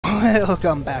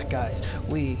Welcome back, guys.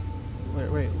 Wait,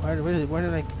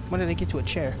 when did I get to a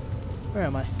chair? Where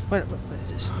am I? What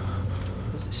is this?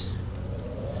 What is this?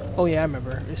 Oh yeah, I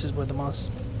remember. This is where the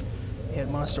monster. We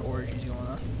had monster orgies going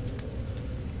on.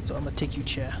 So I'm gonna take you,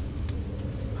 chair.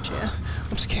 Chair?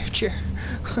 I'm scared, chair.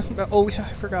 Oh yeah,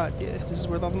 I forgot. Yeah, this is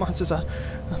where all the monsters are.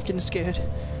 I'm getting scared.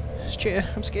 Chair,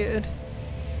 I'm scared.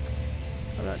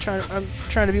 I'm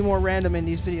trying to be more random in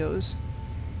these videos.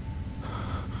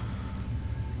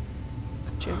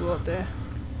 Chair, go out there.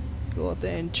 Go out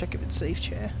there and check if it's safe,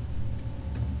 chair.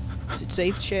 Is it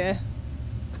safe, chair?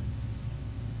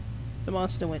 The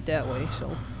monster went that way,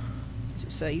 so is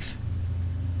it safe?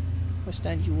 I'll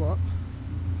stand you up.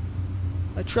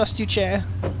 I trust you, chair.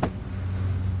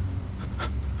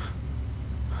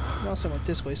 The monster went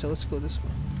this way, so let's go this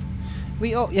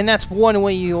way. And that's one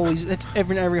way you always. That's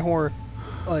every horror,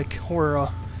 like horror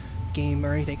game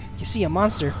or anything. You see a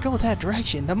monster, go that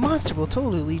direction. The monster will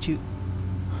totally lead you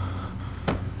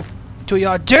to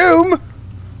your doom.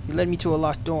 You led me to a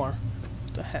locked door.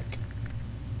 What the heck?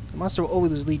 The monster will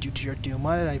always lead you to your doom.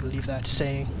 Why did I believe that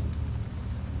saying?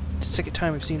 It's the second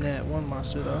time I've seen that one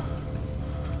monster, though.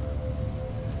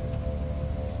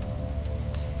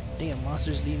 Damn,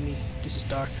 monsters lead me. This is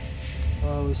dark.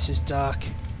 Oh, it's just dark.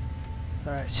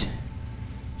 Alright.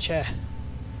 Chat.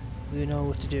 We know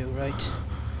what to do, right?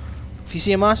 If you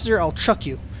see a monster, I'll chuck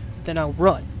you. Then I'll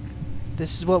run.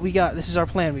 This is what we got. This is our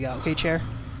plan we got. Okay, chair?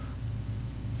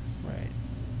 Right.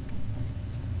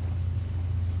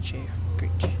 Chair.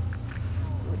 Great.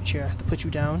 Chair. I have to put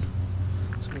you down.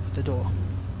 So we put the door.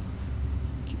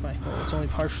 Keep my... Oh, it's only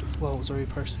partial... Well, it's already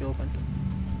partially open.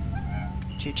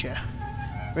 Chair.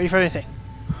 Ready for anything.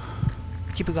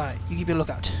 Keep a guy. You keep a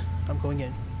lookout. I'm going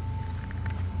in.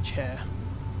 Chair.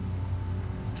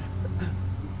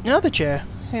 Another chair.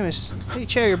 Hey, miss. Hey,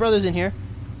 chair. Your brother's in here.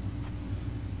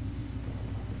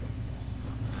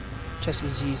 Chest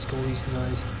with Z's goalie's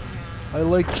nice. I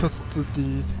like chests that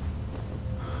did.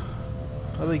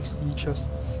 I like Z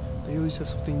chests. They always have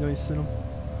something nice in them.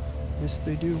 Yes,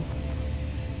 they do.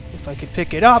 If I could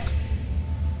pick it up.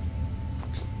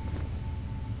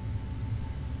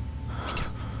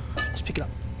 Pick it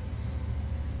up.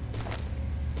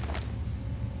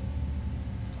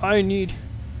 I need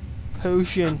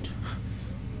potion.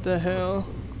 The hell?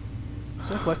 Is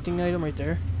that a collecting item right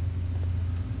there?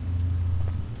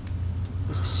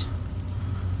 What is this?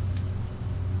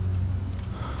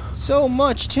 So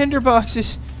much tinder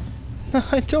boxes. No,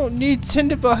 I don't need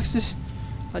tinder boxes.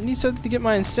 I need something to get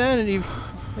my sanity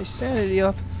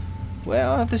up. Where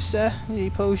are the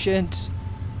sanity potions?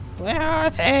 Where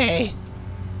are they?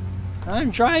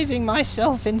 I'm driving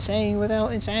myself insane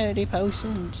without insanity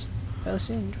potions.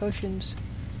 Potions.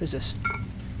 What is this?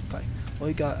 Okay. Well,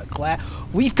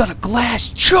 we've got a glass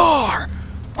jar.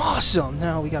 Awesome.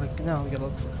 Now we gotta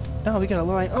look for. Now we gotta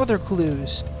find other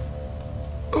clues.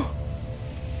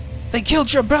 They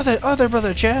killed your other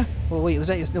brother, chair. Well, wait, was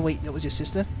that your? No, wait, that was your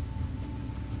sister.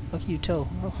 How can you tell?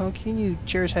 How can you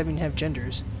chairs have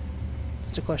genders?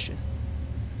 That's a question.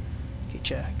 Okay,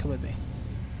 chair, come with me.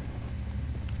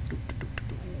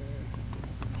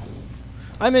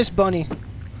 I miss Bunny.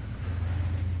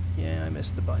 Yeah, I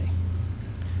missed the bunny.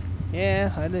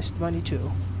 Yeah, I missed Bunny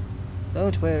too.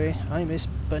 Don't worry, I miss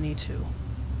Bunny too.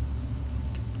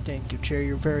 Thank you, chair.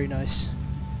 You're very nice.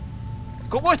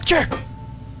 Go on, chair!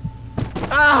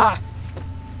 Ah!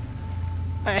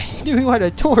 I knew he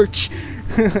wanted a torch.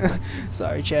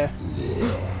 Sorry, chair.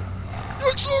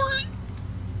 I'm sorry.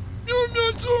 No, I'm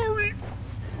not sorry.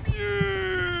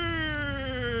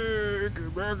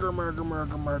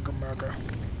 Marker.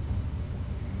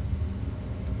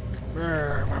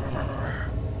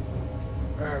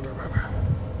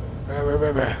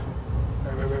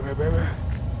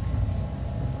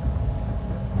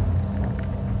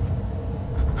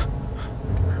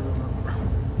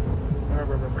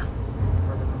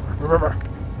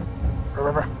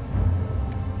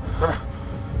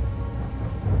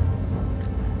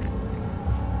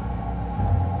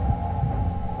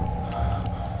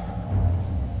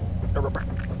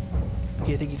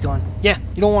 Okay, I think he's gone. Yeah,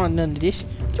 you don't want none of this.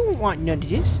 You don't want none of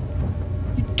this.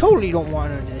 You totally don't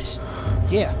want none of this.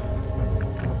 Yeah.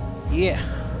 Yeah.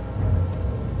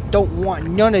 Don't want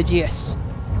none of this.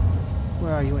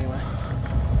 Where are you anyway?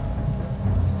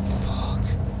 Fuck.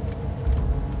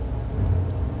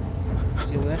 Is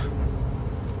he over there?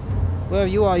 Wherever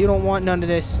you are, you don't want none of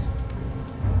this.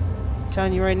 I'm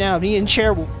telling you right now, me and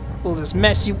chair will just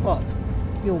mess you up.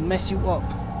 We'll mess you up.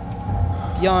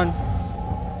 Beyond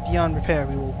repair,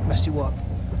 we will mess you up.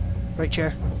 Right,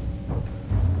 chair?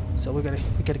 So we gotta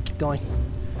keep going.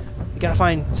 We gotta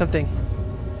find something.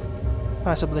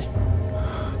 Possibly.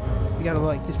 We gotta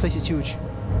like, this place is huge.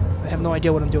 I have no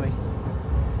idea what I'm doing.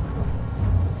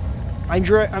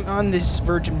 I'm on this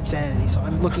verge of insanity, so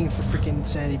I'm looking for freaking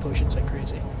insanity potions like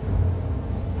crazy.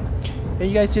 And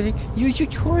you guys are like, use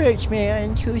your torch,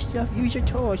 man, cool stuff, use your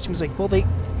torch. I was like, well,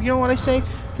 you know what I say?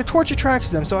 The torch attracts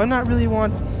them, so I'm not really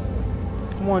one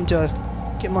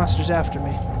to get monsters after me.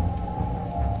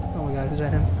 Oh my god, is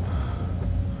that him?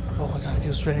 Oh my god, if he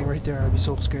was standing right there, I'd be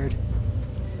so scared.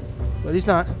 But he's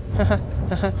not.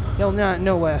 You'll not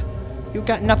nowhere. You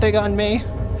got nothing on me.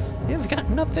 You've got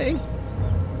nothing.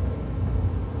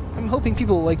 I'm hoping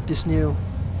people like the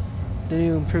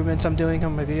new improvements I'm doing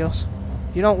on my videos.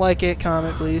 If you don't like it,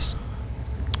 comment please.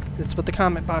 That's what the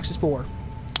comment box is for.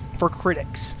 For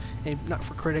critics. And not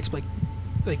for critics, but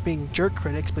like being jerk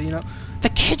critics, but you know. The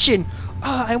kitchen!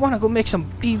 Ah, I wanna go make some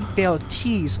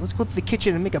BLTs. Let's go to the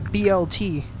kitchen and make a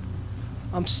BLT.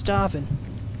 I'm starving.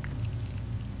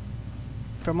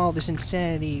 From all this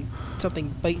insanity,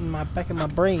 something biting my back of my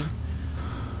brain.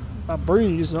 My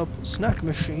brain is a snack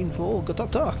machine full of the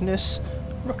darkness.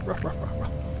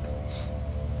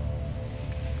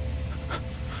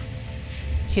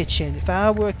 Kitchen. If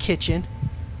I were a kitchen,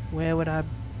 where would I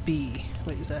be?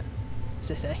 What is that? What does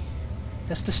that say?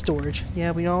 That's the storage.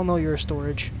 Yeah, we all know you're a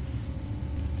storage.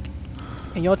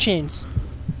 And your chains.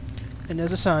 And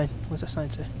there's a sign. What's that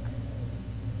sign say?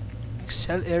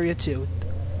 Cell area 2.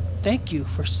 Thank you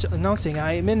for announcing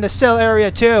I am in the cell area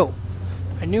 2.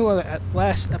 I knew at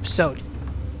last episode.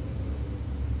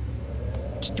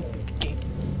 Stupid game.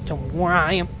 Tell me where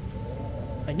I am.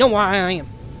 I know where I am.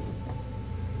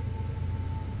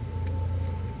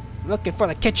 Looking for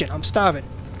the kitchen. I'm starving.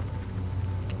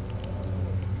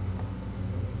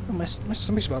 Oh, my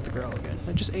stomach's about to growl again.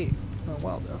 I just ate a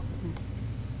while ago.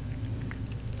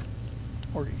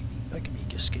 Or I could be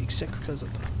just getting sick because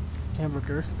of the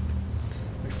hamburger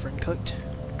my friend cooked.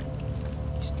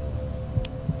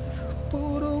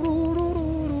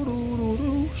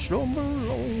 Slumber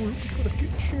alone, looking for the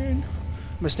kitchen.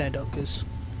 I'm gonna stand up because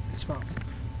it's my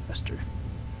faster.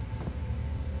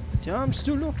 I'm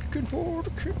still looking for the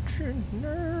kitchen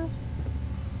now.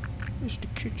 Is the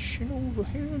kitchen over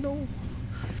here? No.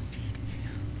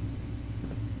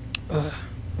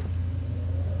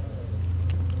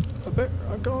 I bet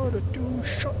I gotta do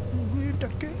something when I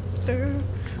get there.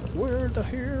 Where the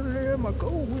hell am I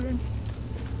going?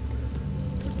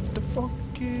 What the fuck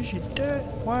is it that?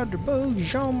 Why the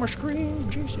bugs on my screen?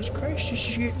 Jesus Christ, this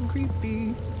is getting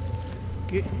creepy.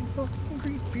 Getting fucking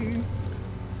creepy.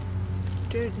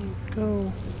 Didn't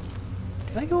go.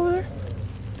 Did I go over there?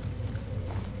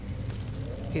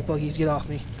 Okay, Buggies, get off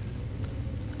me.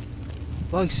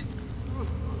 Bugs.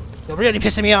 You're really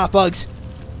pissing me off, Bugs.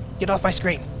 Get off my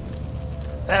screen.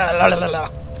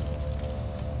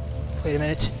 Wait a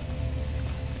minute.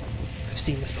 I've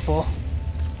seen this before.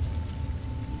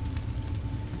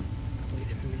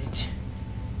 Wait a minute.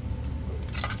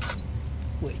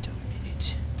 Wait a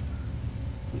minute.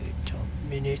 Wait a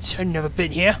minute. I've never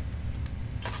been here.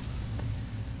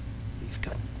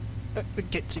 We're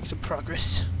getting some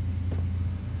progress.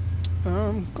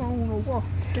 I'm gonna walk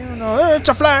down. Oh, it's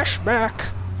a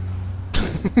flashback.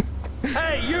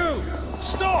 Hey, you!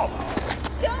 Stop!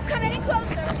 Don't come any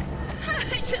closer.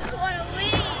 I just want to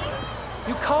leave.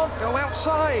 You can't go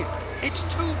outside. It's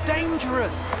too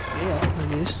dangerous. Yeah,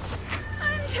 it is.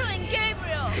 I'm telling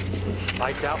Gabriel.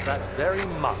 I doubt that very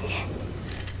much.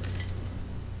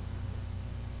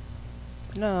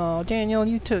 No, Daniel,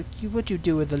 what'd you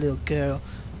do with the little girl?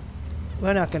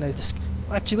 We're not gonna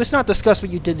actually, let's not discuss what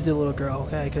you did to the little girl,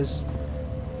 okay? Because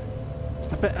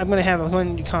I'm gonna have a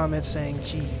comments saying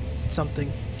she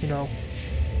something, you know,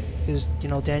 because you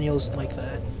know Daniel's like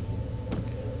that.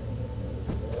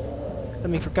 I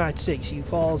mean, for God's sake, she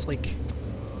falls like.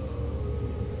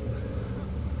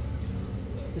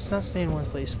 It's not staying in one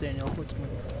place, Daniel. What's my?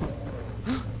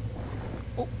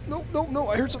 Oh no!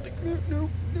 I heard something.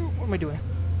 No! What am I doing?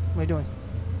 What am I doing?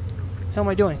 What the hell am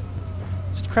I doing?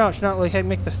 It's crouch, not like I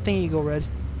make the thingy go red.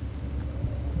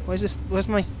 Why is this? Why is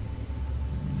my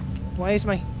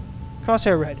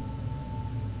crosshair red?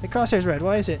 The crosshair's red.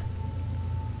 Why is it?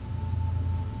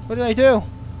 What did I do?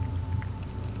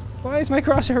 Why is my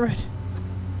crosshair red?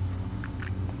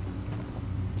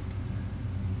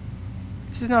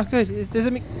 This is not good. Does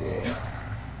it make?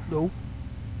 No.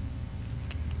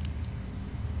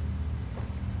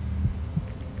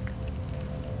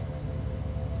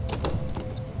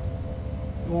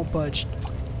 Won't budge.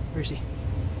 Where is he?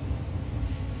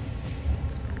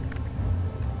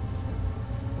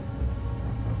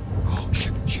 Oh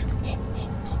shit!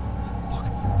 Oh,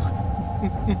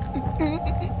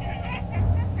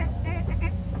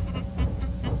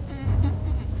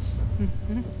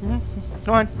 fuck!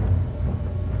 Come on.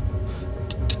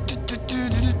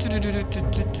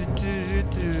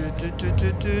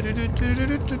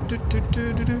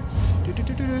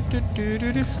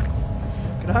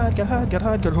 Gotta hide, gotta hide, gotta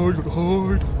hide, gotta hide, gotta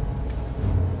hide.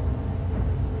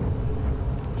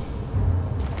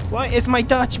 Why is my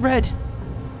Dutch red?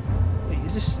 Wait,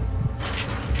 is this?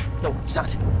 No, it's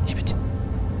not. Damn it.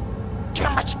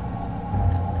 Damn it!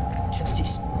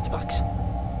 Genesis, it's a box.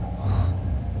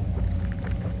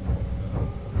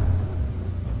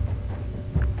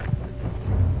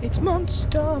 It's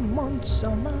Monster Man.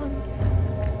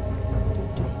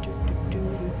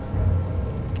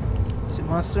 Is it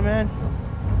Monster Man?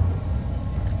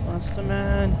 Monster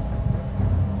Man.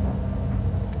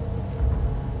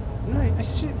 No, I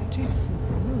see. I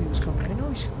knew he was coming. I know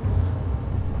he's.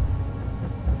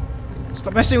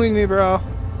 Stop messing with me, bro.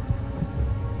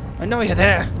 I know you're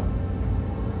there.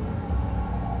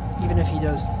 Even if he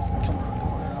does come around the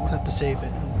corner, I'm gonna have to save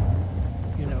it.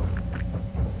 And, you know.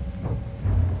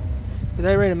 Did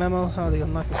I write a memo how they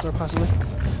unlock the store possibly?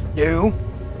 No.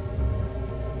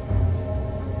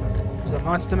 Is the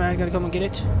Monster Man gonna come and get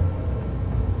it?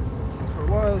 For a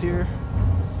while here.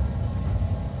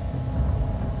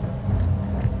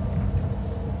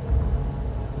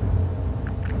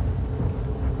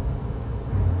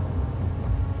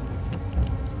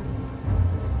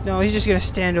 No, he's just gonna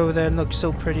stand over there and look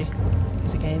so pretty.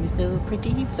 It's like, I'm so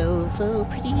pretty, so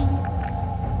pretty.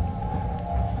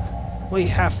 We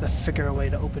have to figure a way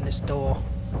to open this door.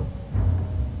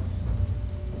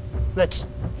 Let's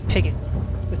pick it.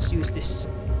 Let's use this.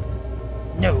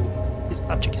 No! This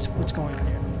object is... What's going on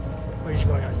here? What is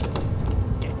going on?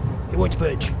 Okay. It won't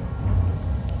budge.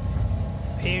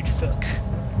 Where the fuck?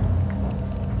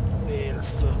 Where the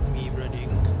fuck me running?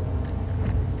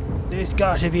 There's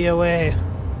gotta be a way.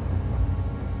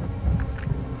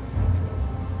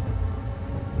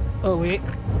 Oh, wait.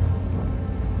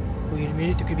 Wait a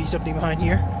minute, there could be something behind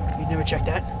here. You'd never check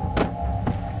that.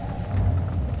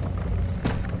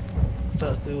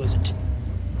 Fuck, where was it?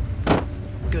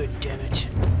 Good damn it.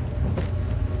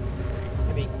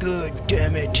 I mean, good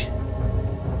damn it.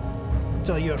 It's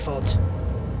all your fault.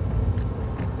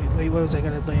 Wait, what was I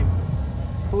gonna blame?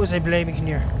 What was I blaming in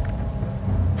here?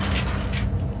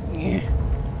 Yeah.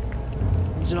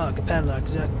 It's not a padlock,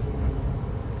 exactly.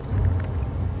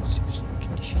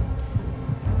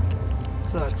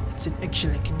 It's in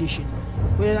excellent condition.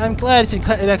 Well, I'm glad it's in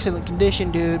excellent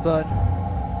condition, dude, but...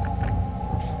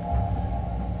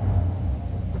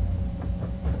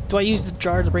 Do I use the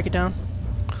jar to break it down?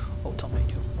 Oh, tell me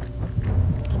I do.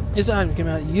 It's not even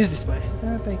gonna use this way.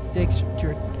 Thanks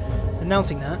for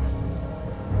announcing that.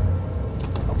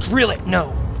 I'll drill it!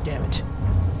 No! Damn it.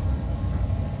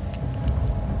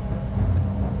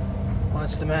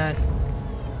 Monster Man.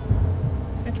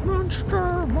 It's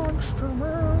Monster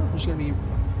Man. He's gonna be...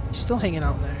 He's still hanging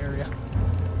out in that area.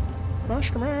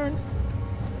 Monster Man.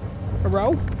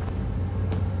 Hello?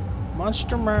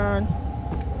 Monster Man.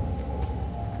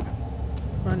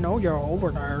 I know you're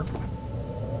over there.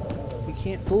 You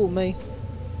can't fool me.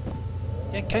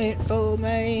 You can't fool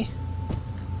me.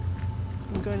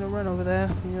 I'm going to run over there.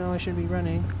 You know I should be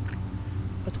running.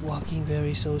 But walking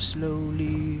very so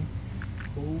slowly.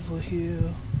 Over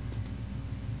here.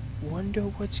 Wonder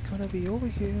what's gonna be over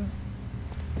here.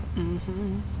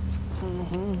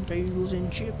 Bagels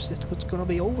and chips, that's what's gonna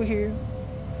be over here.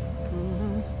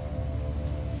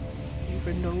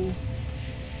 Even though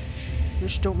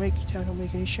this don't make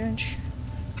any sense.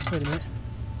 Wait a minute.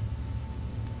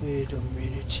 Wait a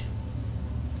minute.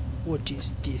 What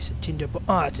is this? A tinder box?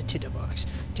 Ah, it's a tinder box.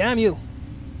 Damn you!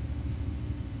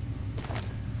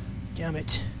 Damn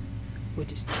it.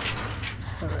 What is this?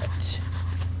 Alright.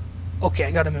 Okay,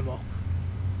 I got a memo.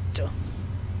 So,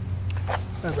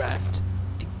 alright.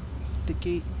 The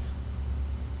gate.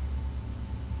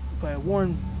 By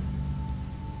one.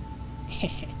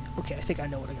 Okay, I think I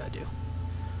know what I gotta do.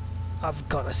 I've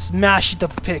gotta smash the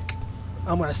pick.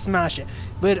 I'm gonna smash it.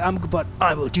 But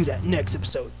I will do that next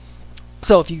episode.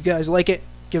 So if you guys like it,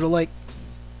 give it a like.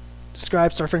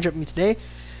 Subscribe, start friendship with me today.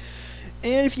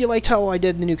 And if you liked how I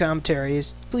did the new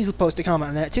commentaries, please post a comment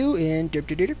on that too. And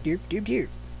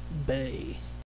bye.